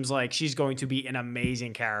 who seems like she's going to be an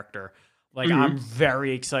amazing character. Like, I'm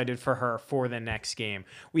very excited for her for the next game.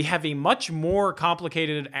 We have a much more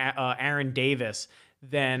complicated Aaron Davis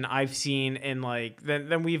than I've seen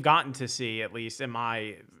than we've gotten to see, at least in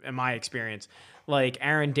my experience. Like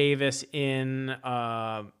Aaron Davis in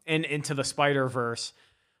Into the Spider-Verse.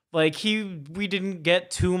 Like we didn't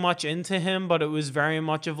get too much into him, but it was very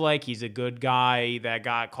much of like, he's a good guy that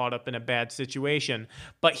got caught up in a bad situation,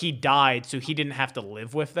 but he died, so he didn't have to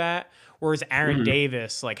live with that. Whereas Aaron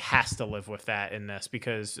Davis like has to live with that in this,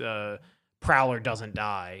 because Prowler doesn't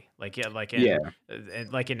die like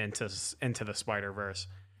in Into the Spider-Verse.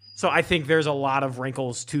 So I think there's a lot of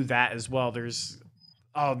wrinkles to that as well. There's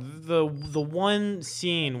the one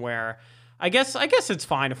scene where I guess it's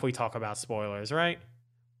fine if we talk about spoilers, right?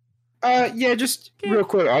 Yeah, just real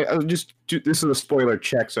quick. This is a spoiler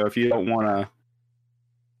check, so if you don't want to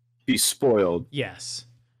be spoiled, yes.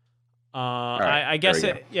 Right, I guess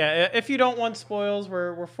if you don't want spoils,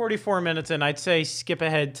 we're 44 minutes in. I'd say skip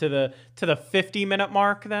ahead to the 50-minute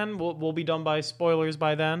mark. Then we'll be done by spoilers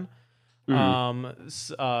by then.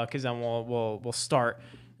 Because then we'll start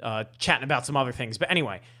chatting about some other things. But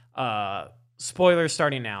anyway, spoilers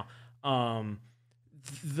starting now.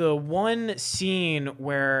 The one scene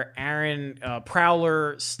where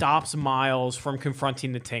Prowler stops Miles from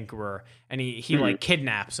confronting the Tinkerer, and he like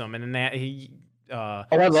kidnaps him, and then I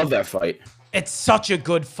love that fight. It's such a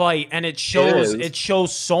good fight, and it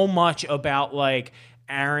shows so much about like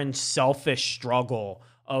Aaron's selfish struggle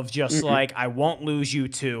of just like, I won't lose you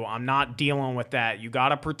two. I'm not dealing with that. You got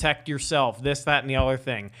to protect yourself. This, that, and the other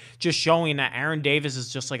thing. Just showing that Aaron Davis is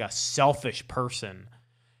just like a selfish person.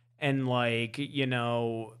 and like, you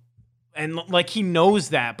know, and like he knows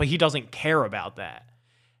that, but he doesn't care about that.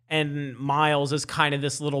 And Miles is kind of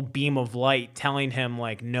this little beam of light telling him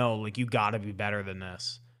like, no, like you got to be better than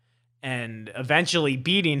this. And eventually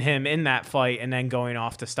beating him in that fight and then going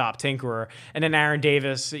off to stop Tinkerer. And then Aaron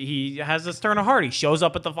Davis, he has this turn of heart. He shows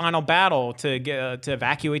up at the final battle to get to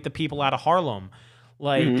evacuate the people out of Harlem.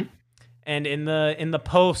 Like, and in the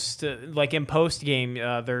post, like in post game,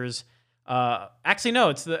 there's actually no,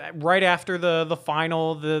 it's right after the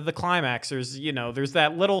final, the climax. There's, you know, there's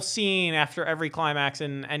that little scene after every climax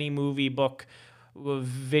in any movie, book,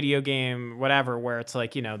 video game, whatever, where it's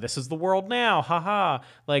like, you know, this is the world now, haha,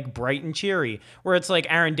 like bright and cheery, where it's like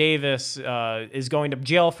Aaron Davis is going to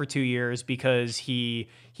jail for 2 years because he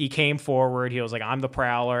came forward, he was like, I'm the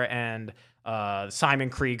Prowler, and Simon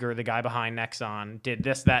Krieger, the guy behind Nexon, did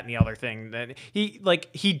this, that, and the other thing. That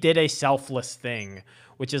he did a selfless thing,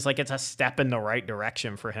 which is like, it's a step in the right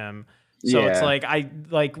direction for him. So it's like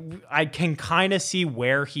I can kind of see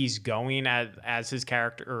where he's going as his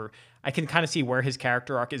character, or I can kind of see where his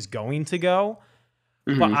character arc is going to go.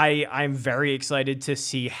 But I'm very excited to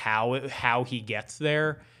see how he gets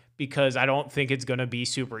there, because I don't think it's going to be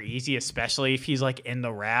super easy, especially if he's like in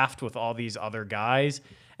the raft with all these other guys.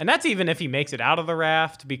 And that's even if he makes it out of the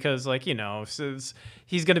raft, because like, you know,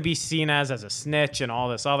 he's going to be seen as a snitch and all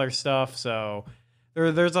this other stuff. So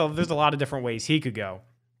there's a lot of different ways he could go.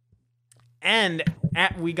 And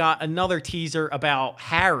we got another teaser about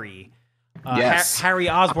Harry. Yes. Harry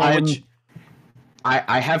Osborn.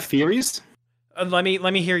 I have theories. Let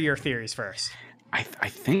me hear your theories first. I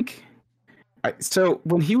think. So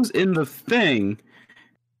when he was in the thing,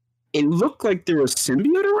 it looked like there was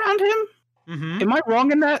symbiote around him. Mm-hmm. Am I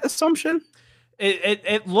wrong in that assumption?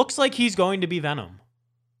 It looks like he's going to be Venom.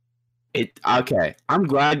 Okay. I'm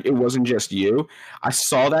glad it wasn't just you. I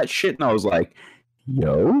saw that shit and I was like,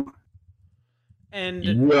 yo.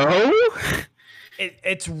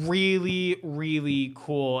 It's really, really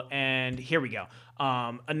cool. And here we go.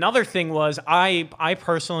 Another thing was I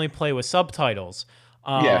personally play with subtitles.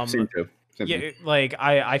 Same too. Yeah, like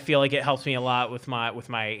I feel like it helps me a lot with my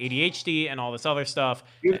ADHD and all this other stuff.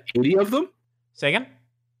 You have 80 of them? Say again?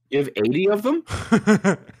 You have 80 of them?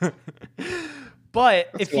 But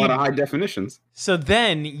that's a lot of high definitions. So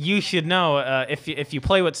then you should know, if you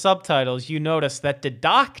play with subtitles, you notice that the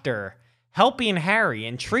doctor helping Harry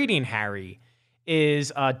and treating Harry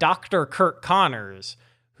is Dr. Kurt Connors,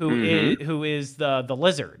 who is the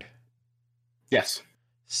lizard. Yes.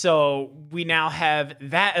 So we now have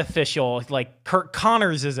that official, like Kurt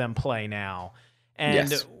Connors is in play now. And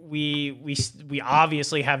yes. we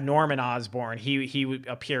obviously have Norman Osborn. He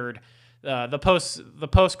appeared. The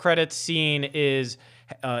post credits scene is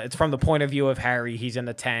it's from the point of view of Harry. He's in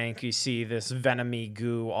the tank. You see this venomy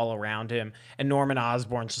goo all around him, and Norman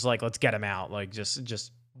Osborn's just like, let's get him out. Like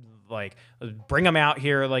just like bring him out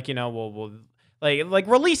here. Like, you know, we'll like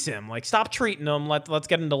release him. Like, stop treating him. Let's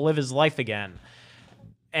get him to live his life again.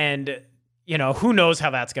 And you know, who knows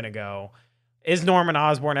how that's gonna go. Is Norman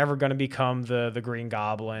Osborn ever going to become the Green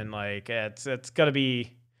Goblin? Like, it's gonna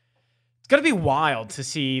be wild to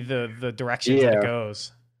see the direction that it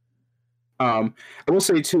goes. I will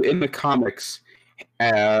say too, in the comics,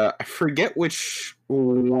 I forget which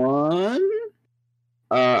one.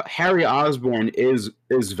 Harry Osborn is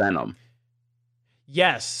Venom.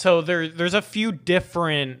 Yes, so there's a few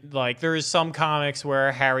different, like, there's some comics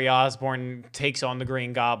where Harry Osborn takes on the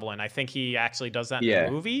Green Goblin. I think he actually does that in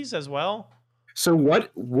the movies as well. So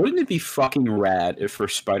wouldn't it be fucking rad if for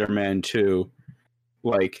Spider-Man 2,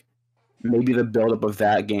 like, maybe the buildup of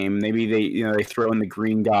that game, maybe they throw in the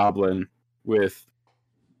Green Goblin with,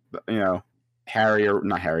 you know, Harry, or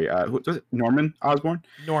not Harry, who was it? Norman Osborn?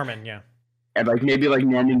 Norman, yeah. And like maybe like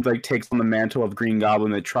Norman like takes on the mantle of Green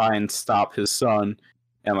Goblin to try and stop his son,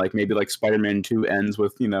 and like maybe like Spider-Man 2 ends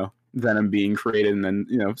with, you know, Venom being created, and then,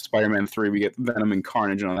 you know, Spider-Man 3 we get Venom and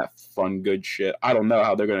Carnage and all that fun good shit. I don't know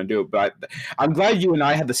how they're gonna do it, but I'm glad you and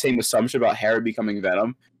I had the same assumption about Harry becoming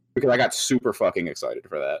Venom, because I got super fucking excited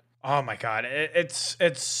for that. Oh my god, it's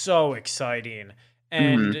so exciting,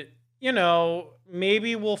 and you know,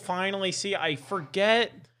 maybe we'll finally see. I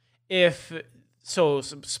forget if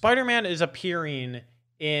Spider-Man is appearing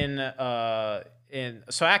in.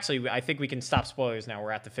 So actually, I think we can stop spoilers now.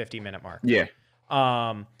 We're at the 50-minute mark. Yeah.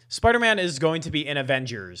 Spider-Man is going to be in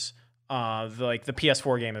Avengers, like the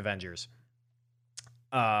PS4 game Avengers.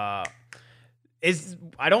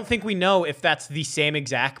 I don't think we know if that's the same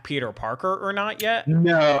exact Peter Parker or not yet.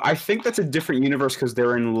 No, I think that's a different universe because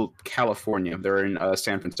they're in California. They're in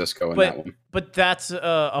San Francisco in that one. But that's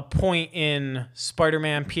a point in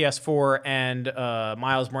Spider-Man PS4 and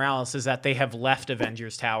Miles Morales is that they have left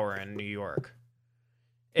Avengers Tower in New York.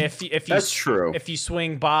 That's true. If you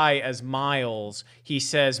swing by as Miles, he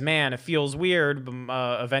says, "Man, it feels weird,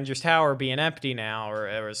 Avengers Tower being empty now,"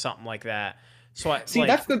 or something like that. So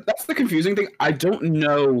that's the confusing thing. I don't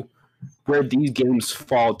know where these games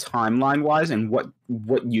fall timeline wise and what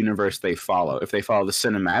universe they follow. If they follow the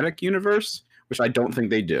cinematic universe, which I don't think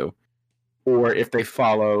they do, or if they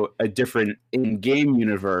follow a different in-game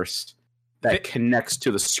universe that connects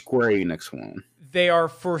to the Square Enix one. They are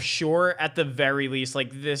for sure, at the very least,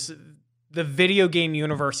 like this. The video game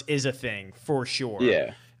universe is a thing for sure.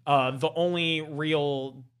 Yeah. The only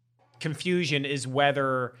real confusion is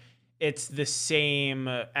whether it's the same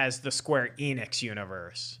as the Square Enix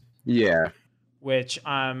universe. Yeah. Which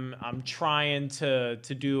I'm trying to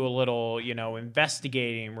do a little,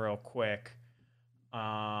 investigating real quick.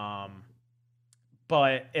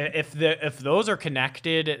 But if those are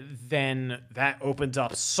connected, then that opens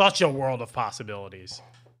up such a world of possibilities.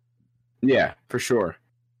 Yeah, for sure.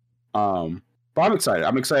 But I'm excited.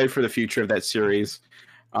 I'm excited for the future of that series.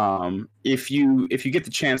 If you get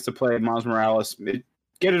the chance to play Miles Morales,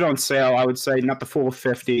 get it on sale. I would say not the full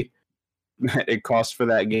 $50 it costs for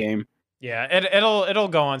that game. Yeah, it'll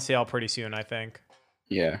go on sale pretty soon, I think.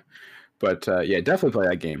 Yeah, but yeah, definitely play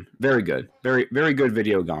that game. Very good, very very good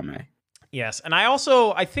video game. Yes, and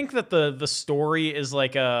I think that the story is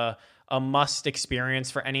like a must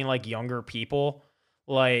experience for any like younger people.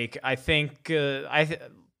 Like I think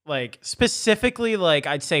like specifically like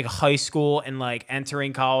I'd say high school and like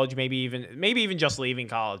entering college, maybe even just leaving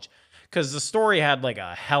college, because the story had like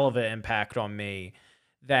a hell of an impact on me.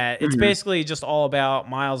 That it's basically just all about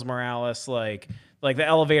Miles Morales. Like the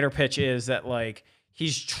elevator pitch is that like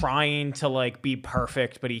he's trying to like be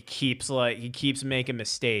perfect, but he keeps making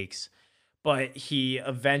mistakes. But he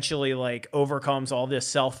eventually like overcomes all this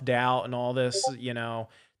self-doubt and all this,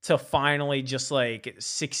 to finally just like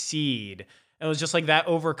succeed. It was just like that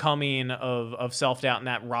overcoming of self-doubt and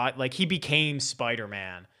that like he became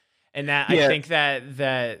Spider-Man. And that I think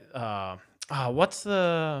that what's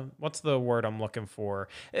the word I'm looking for?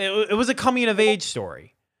 It was a coming of age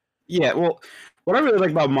story. Yeah, well, what I really like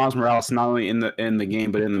about Miles Morales, not only in the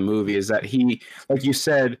game but in the movie, is that he, like you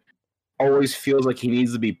said, always feels like he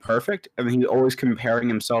needs to be perfect, and he's always comparing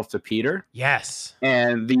himself to Peter. Yes.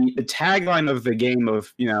 And the tagline of the game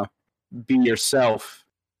of, be yourself,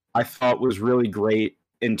 I thought was really great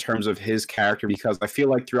in terms of his character, because I feel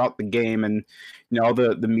like throughout the game and all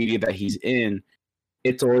the media that he's in,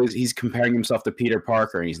 it's always he's comparing himself to Peter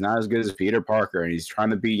Parker, and he's not as good as Peter Parker, and he's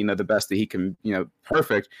trying to be, the best that he can,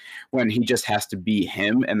 perfect, when he just has to be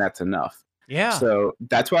him, and that's enough. Yeah. So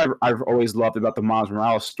that's what I've always loved about the Miles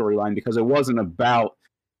Morales storyline, because it wasn't about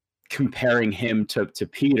comparing him to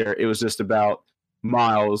Peter. It was just about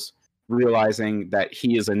Miles realizing that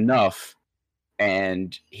he is enough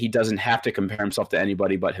and he doesn't have to compare himself to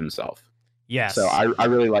anybody but himself. Yes. So I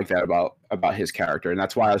really like that about his character, and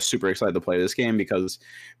that's why I was super excited to play this game, because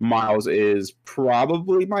Miles is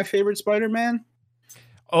probably my favorite Spider-Man.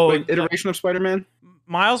 Iteration of Spider-Man.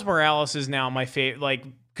 Miles Morales is now my favorite, like,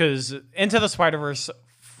 because Into the Spider-Verse,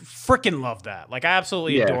 freaking love that. Like, I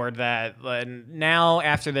absolutely adored that. And now,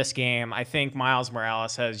 after this game, I think Miles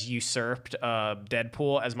Morales has usurped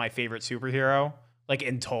Deadpool as my favorite superhero, like,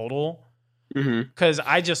 in total. Because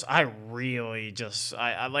I just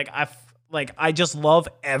love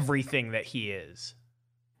everything that he is.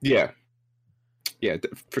 Yeah,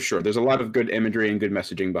 for sure. There's a lot of good imagery and good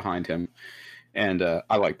messaging behind him, and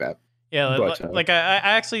I like that. Yeah, but, I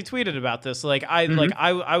actually tweeted about this. Like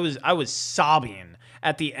I was sobbing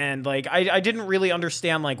at the end. Like I didn't really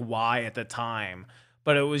understand like why at the time,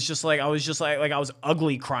 but it was just like I was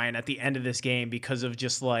ugly crying at the end of this game because of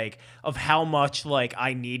just like of how much like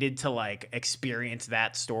I needed to like experience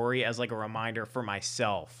that story as like a reminder for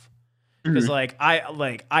myself. Because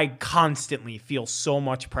I constantly feel so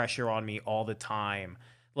much pressure on me all the time.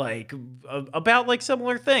 Like about like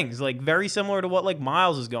similar things, like very similar to what like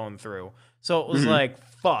Miles is going through. So it was like,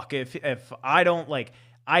 fuck, if I don't like,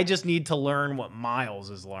 I just need to learn what Miles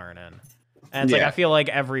is learning. And it's like I feel like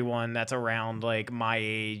everyone that's around like my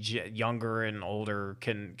age, younger and older,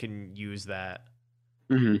 can use that.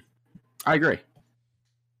 I agree.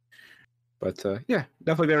 But yeah,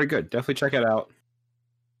 definitely very good. Definitely check it out.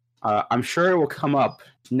 I'm sure it will come up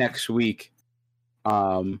next week.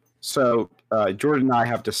 So Jordan and I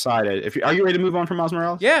have decided. Are you ready to move on from Miles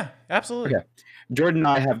Morales? Yeah, absolutely. Okay. Jordan and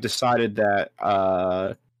I have decided that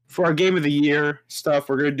for our Game of the Year stuff,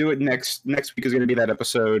 we're gonna do it next week. Is gonna be that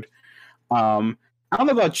episode. I don't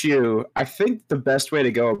know about you. I think the best way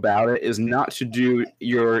to go about it is not to do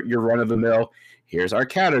your run of the mill. Here's our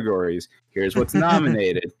categories. Here's what's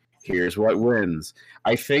nominated. Here's what wins.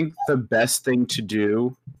 I think the best thing to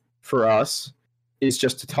do for us is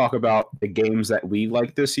just to talk about the games that we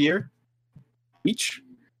like this year each.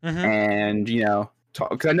 Mm-hmm. And,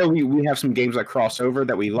 because I know we have some games that cross over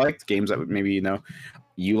that we liked, games that maybe,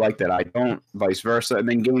 you like that I don't, vice versa, and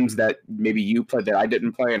then games that maybe you played that I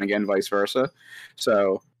didn't play, and again, vice versa.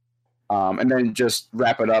 So, and then just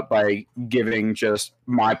wrap it up by giving just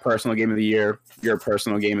my personal game of the year, your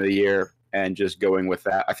personal game of the year, and just going with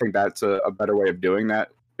that. I think that's a better way of doing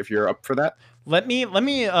that, if you're up for that. Let me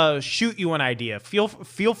shoot you an idea. Feel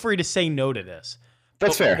free to say no to this.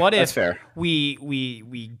 That's fair. What if That's fair.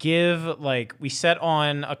 we give, like, we set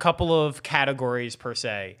on a couple of categories per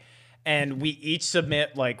se, and we each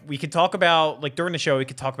submit, like, we could talk about, like, during the show we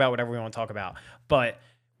could talk about whatever we want to talk about, but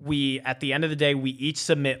we, at the end of the day, we each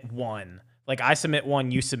submit one. Like, I submit one,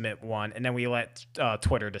 you submit one, and then we let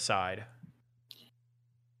Twitter decide.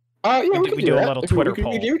 Yeah, we do a little Twitter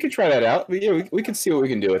poll. We could try that out. We can see what we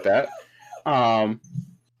can do with that.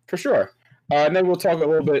 For sure. And then we'll talk a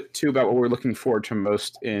little bit too about what we're looking forward to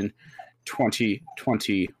most in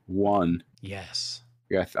 2021. Yes.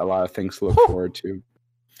 We got a lot of things to look forward to.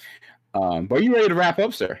 But are you ready to wrap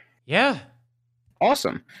up, sir? Yeah.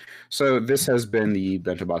 Awesome. So this has been the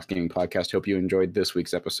Bento Box Gaming Podcast. Hope you enjoyed this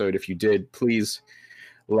week's episode. If you did, please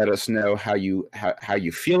let us know how you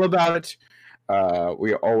feel about it.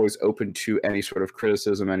 We are always open to any sort of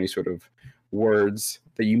criticism, any sort of words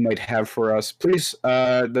that you might have for us. Please,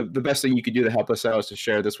 the best thing you could do to help us out is to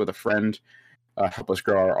share this with a friend. Help us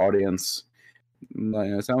grow our audience.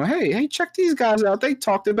 So, hey, check these guys out. They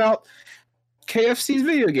talked about KFC's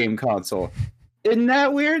video game console. Isn't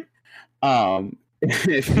that weird?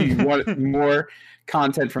 If you want more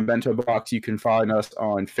content from Bento Box, you can find us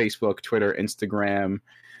on Facebook, Twitter, Instagram,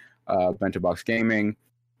 Bento Box Gaming.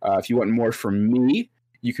 If you want more from me,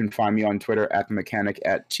 you can find me on Twitter at the mechanic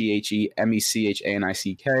at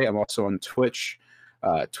TheMechanick. I'm also on Twitch,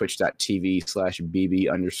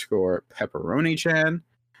 twitch.tv/BB_pepperoni-chan.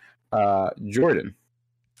 Jordan.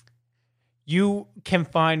 You can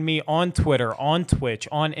find me on Twitter, on Twitch,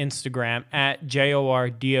 on Instagram at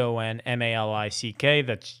JORDONMALICK.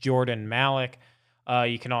 That's Jordan Malik.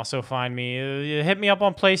 You can also find me, hit me up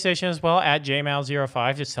on PlayStation as well at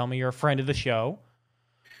JMal05. Just tell me you're a friend of the show.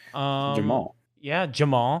 Jamal. Yeah,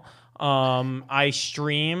 Jamal. I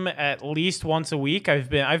stream at least once a week. I've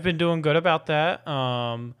been doing good about that.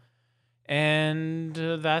 And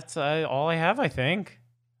that's all I have, I think.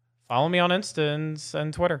 Follow me on Insta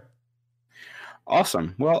and Twitter.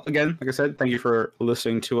 Awesome. Well, again, like I said, thank you for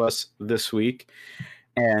listening to us this week.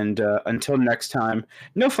 And until next time,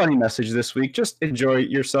 no funny message this week. Just enjoy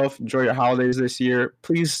yourself. Enjoy your holidays this year.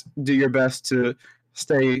 Please do your best to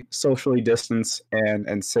stay socially distanced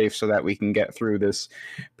and safe so that we can get through this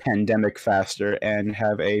pandemic faster and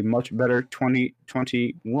have a much better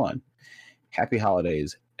 2021. Happy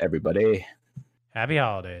holidays, everybody. Happy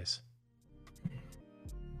holidays.